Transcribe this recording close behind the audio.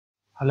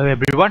Hello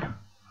everyone,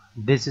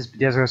 this is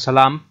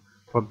Salam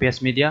from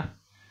PS Media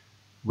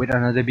with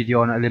another video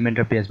on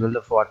Elementor PS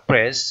Builder for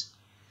WordPress.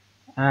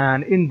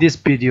 And in this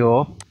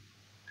video,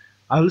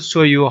 I will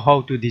show you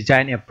how to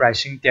design a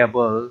pricing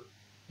table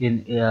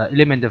in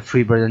Elementor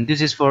free version. This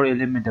is for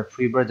Elementor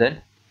free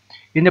version.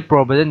 In the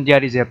pro version,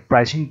 there is a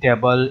pricing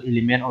table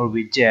element or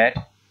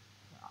widget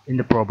in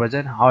the pro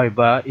version.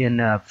 However, in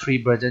free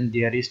version,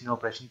 there is no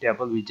pricing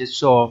table widget.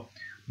 So,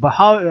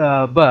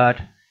 but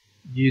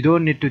you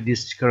don't need to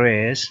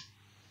discourage.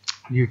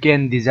 You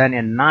can design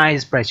a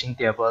nice pricing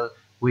table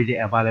with the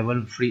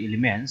available free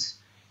elements.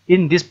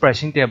 In this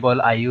pricing table,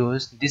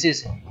 this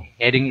is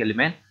heading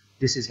element,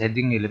 this is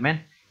heading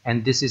element,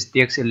 and this is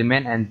text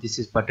element, and this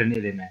is button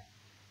element.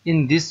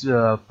 In this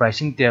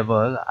pricing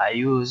table, I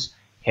use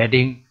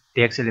heading,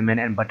 text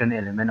element, and button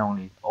element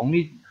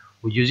only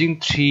using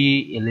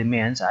three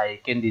elements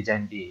I can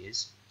design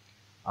this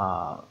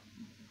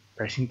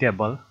pricing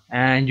table.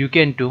 And you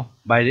can too.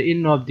 By the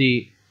end of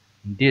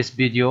this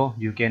video,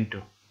 you can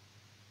too.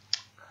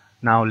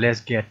 Now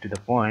let's get to the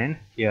point.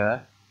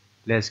 Here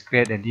let's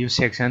create a new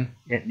section,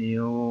 a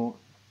new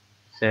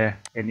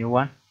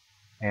one,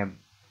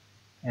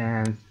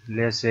 and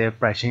let's say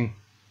pricing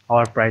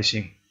or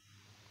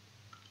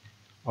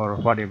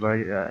whatever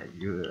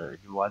you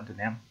want to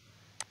name.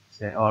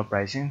 Say or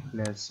pricing.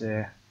 Let's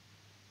say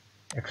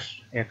X.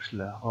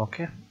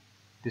 Okay,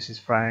 this is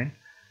fine.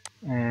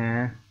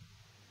 And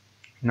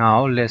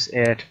now let's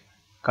add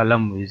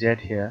column widget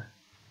here.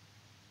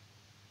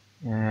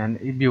 And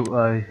if you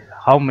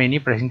how many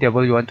pricing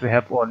table you want to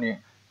have on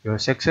your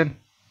section,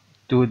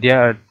 to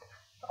there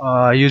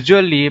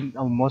usually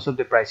most of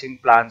the pricing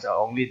plans are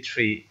only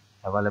three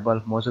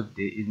available.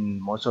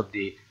 In most of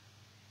the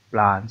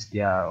plans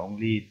there are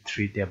only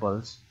three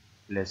tables.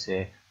 Let's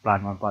say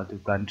plan 1, plan 2,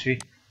 plan 3.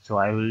 So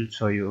I will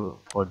show you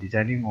for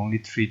designing only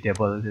three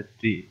tables,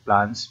 three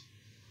plans.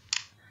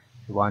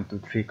 1, 2,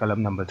 3,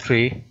 column number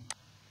 3.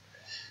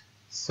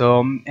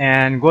 So,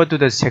 and go to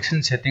the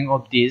section setting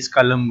of this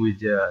column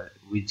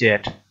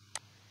widget,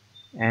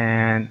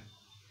 and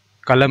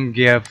column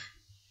gap,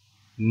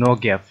 no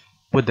gap.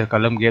 Put the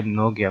column gap,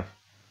 no gap.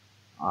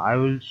 I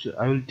will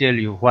tell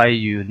you why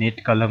you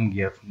need column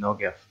gap, no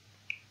gap.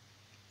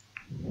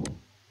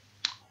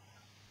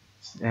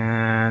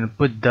 And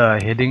put the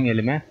heading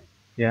element.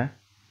 Yeah,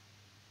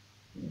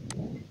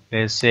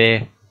 let's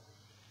say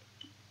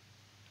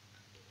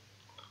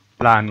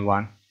plan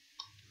 1.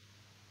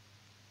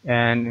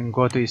 And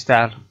go to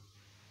style,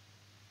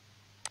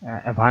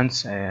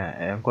 advanced,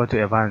 go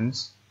to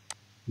advanced,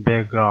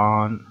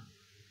 background.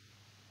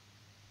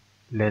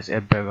 Let's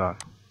add background,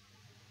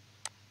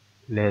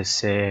 let's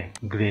say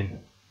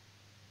green.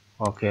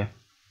 Okay,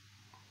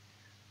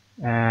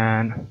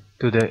 and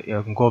to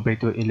the go back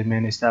to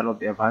element style of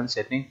the advanced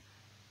setting,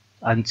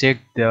 uncheck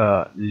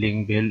the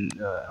link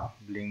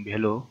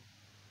below,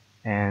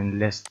 and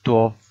let's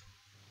top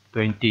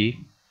 20,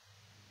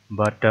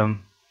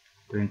 bottom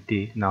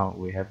 20. Now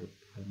we have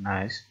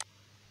nice.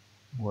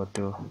 Go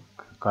to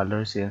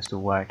color, change to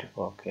white.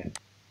 Okay,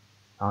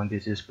 now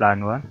this is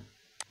plan 1.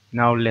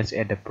 Now let's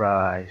add the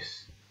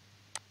price,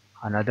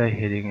 another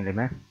heading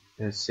element.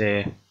 Let's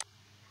say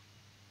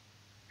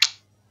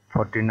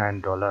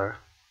 $49.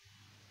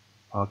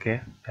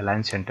 Okay,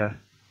 align center,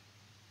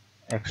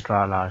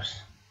 extra large.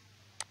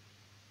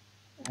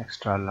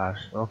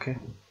 Okay,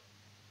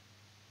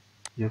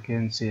 you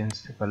can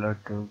change the color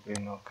to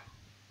green. Okay,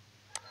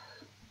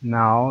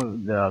 now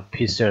the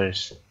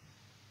features,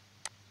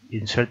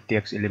 insert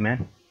text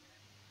element.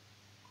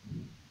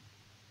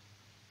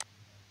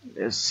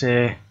 Let's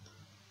say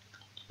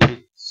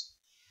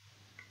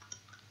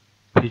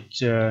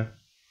picture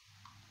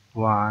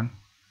 1.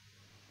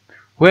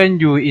 When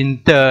you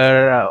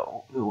enter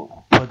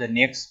for the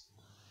next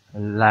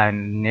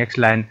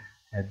line,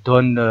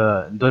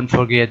 don't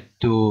forget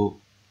to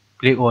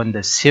click on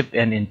the shift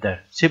and enter,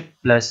 shift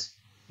plus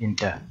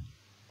enter.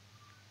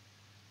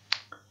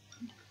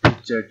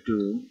 Picture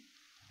 2,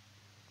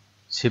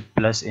 shift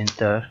plus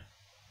enter.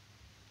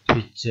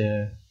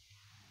 Picture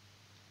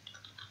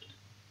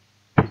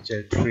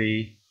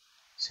 3,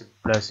 shift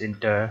plus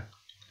enter.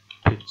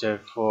 Picture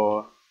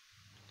 4,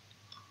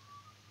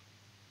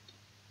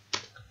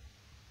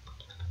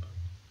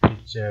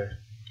 picture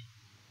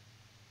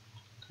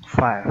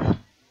 5.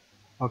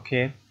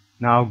 Okay,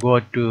 now go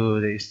to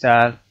the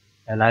style,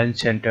 align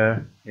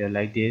center here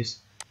like this.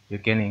 You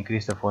can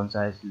increase the font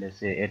size, let's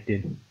say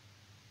 18.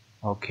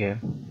 Okay,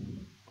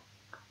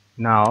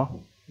 now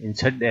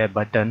insert a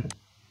button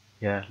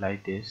here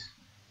like this,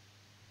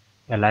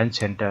 align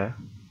center,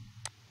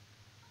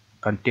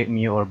 contact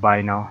me or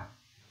buy now.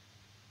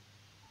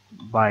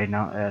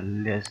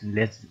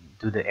 Let's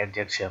do the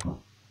exact shape.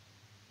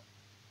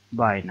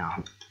 Buy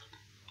now.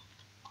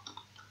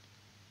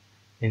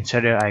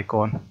 Insert an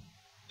icon,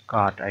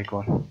 cart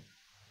icon,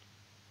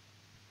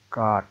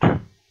 cart.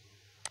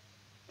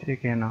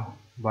 Okay, now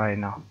buy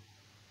now.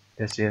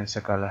 Let's change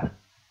the color,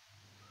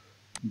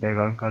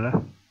 background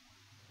color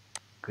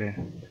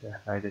green,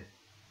 like this.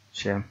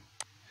 Same.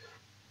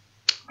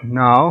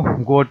 Now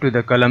go to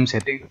the column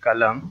setting,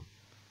 column,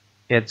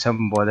 add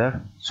some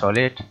border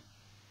solid,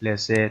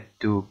 let's say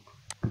to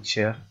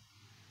picture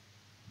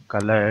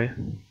color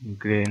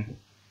green.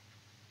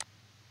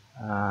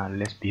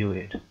 Let's view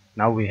it.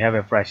 Now we have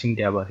a pricing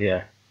table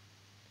here,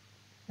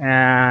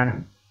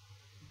 and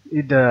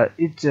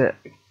it's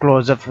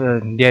close up.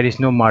 There is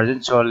no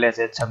margin, so let's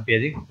add some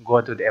padding.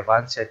 Go to the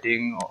advanced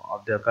setting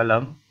of the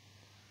column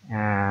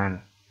and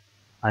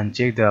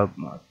uncheck the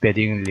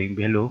padding link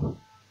below.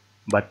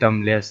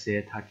 Bottom, let's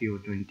say 30 or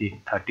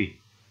 20, 30.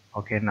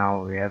 Okay,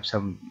 now we have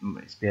some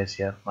space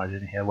here,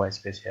 margin here, white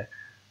space here.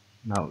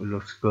 Now it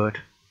looks good.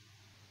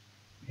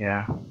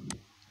 Yeah,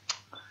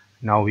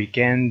 now we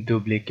can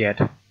duplicate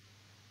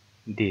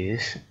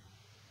this,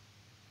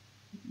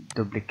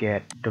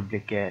 duplicate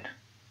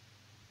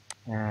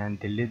and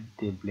delete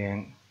the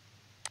blank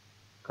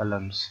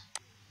columns.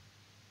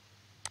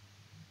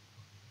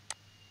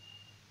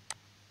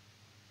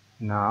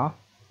 Now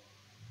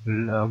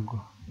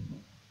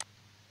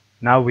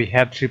we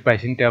have three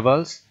pricing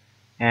tables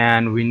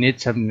and we need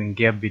some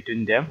gap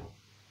between them.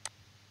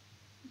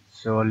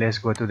 So let's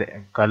go to the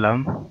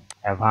column,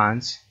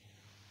 advanced,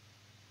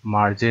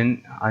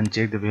 margin,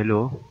 uncheck the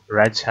value,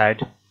 right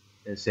side,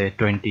 let's say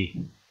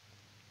 20,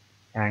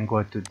 and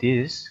go to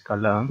this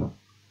column,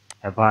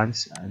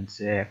 advanced,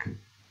 uncheck,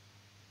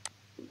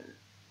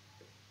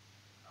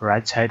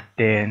 right side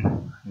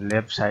 10,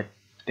 left side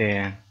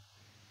 10.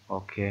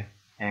 Okay,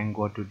 and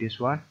go to this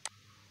one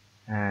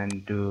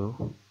and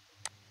do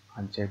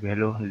uncheck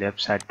value,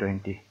 left side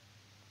 20.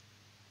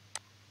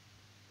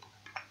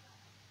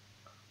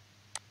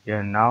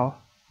 Here now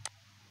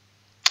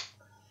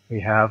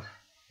we have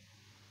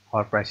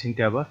our pricing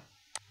table.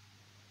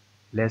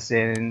 Let's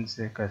say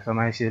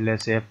customize it,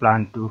 let's say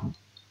plan 2,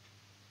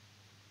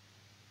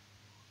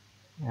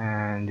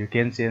 and you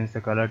can change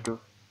the color too.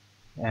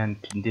 And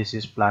this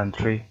is plan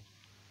 3.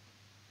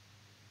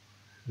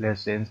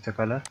 Let's change the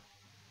color,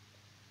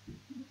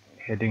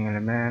 heading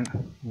element,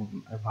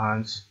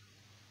 advanced,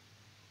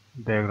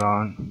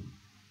 background,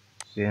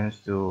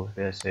 change to,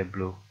 let's say,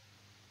 blue.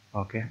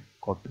 Okay,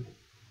 copy,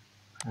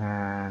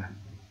 and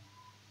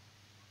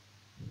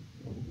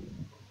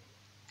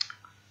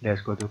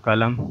let's go to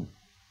column,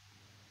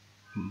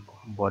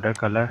 border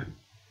color,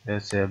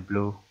 let's say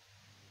blue,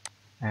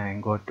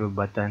 and go to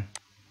button,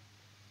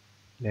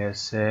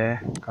 let's say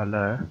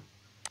color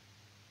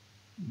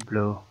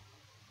blue,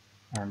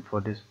 and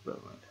for this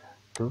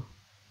to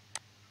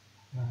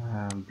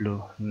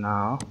blue.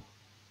 Now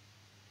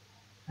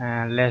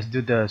and let's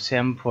do the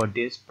same for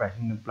this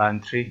pricing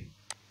plan 3.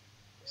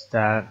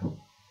 Start,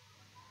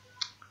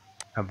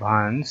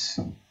 advance,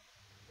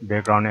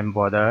 background and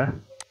border,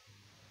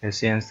 let's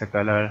change the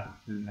color,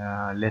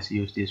 let's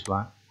use this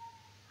one.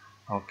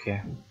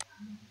 Okay,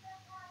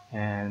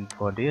 and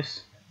for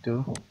this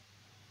too.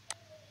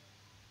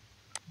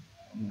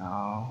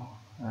 Now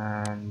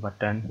and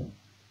button.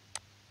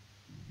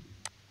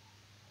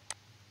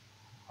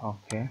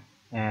 Okay,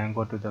 and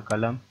go to the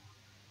column,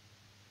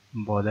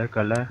 border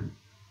color,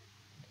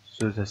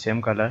 choose the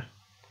same color.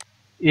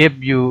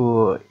 If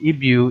you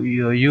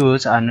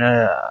use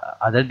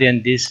other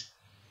than this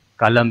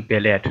column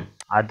palette,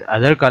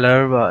 other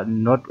color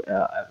not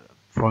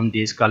from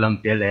this color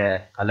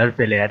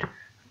palette,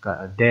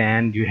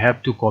 then you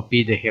have to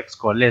copy the hex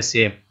code. Let's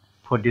say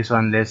for this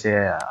one, let's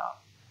say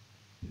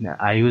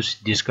I use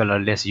this color,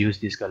 let's use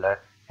this color,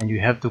 and you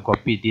have to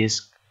copy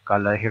this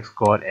color hex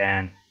code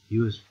and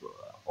use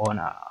on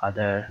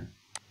other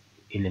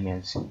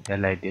elements here,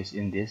 like this,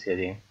 in this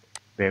heading,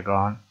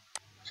 background,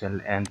 so,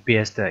 and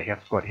paste the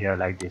hex code here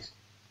like this.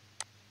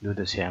 Do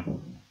the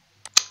same.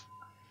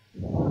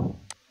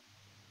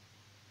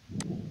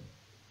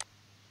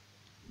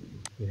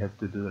 You have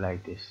to do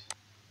like this.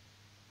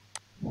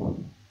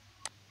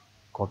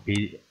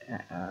 Copy,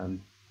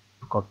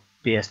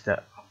 paste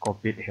the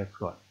copied hex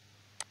code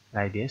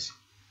like this.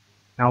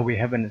 Now we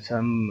have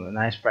some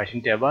nice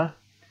pricing table,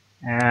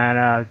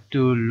 and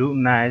to look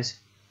nice,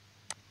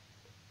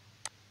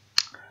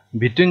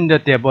 between the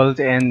tables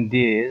and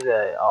this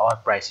our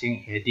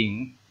pricing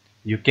heading,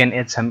 you can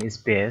add some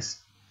space.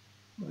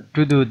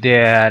 To do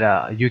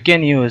that, you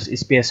can use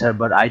spacer,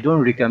 but I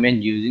don't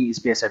recommend using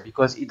spacer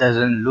because it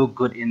doesn't look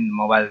good in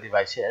mobile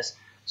devices.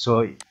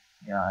 So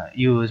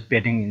use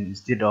padding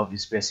instead of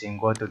spacing.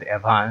 Go to the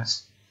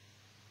advanced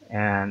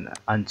and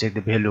uncheck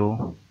the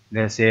value.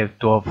 Let's say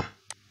top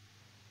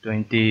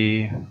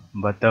 20,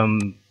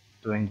 bottom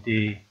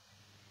 20,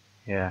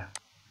 yeah,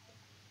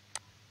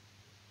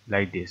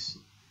 like this.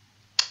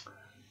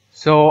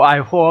 So I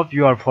hope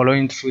you are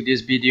following through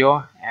this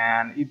video,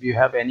 and if you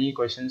have any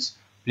questions,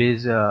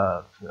 please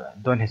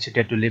don't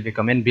hesitate to leave a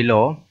comment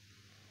below,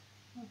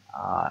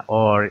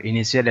 or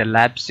initiate a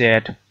live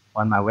chat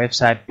on my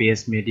website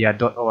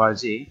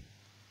psmedia.org.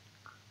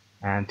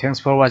 And thanks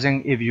for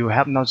watching. If you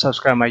have not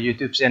subscribed my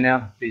YouTube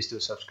channel, please do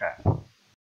subscribe.